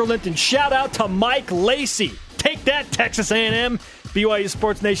Spencer Linton. Shout out to Mike Lacey. Take that, Texas A&M. BYU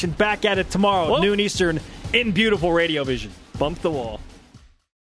Sports Nation back at it tomorrow at noon Eastern in beautiful Radio Vision. Bump the wall.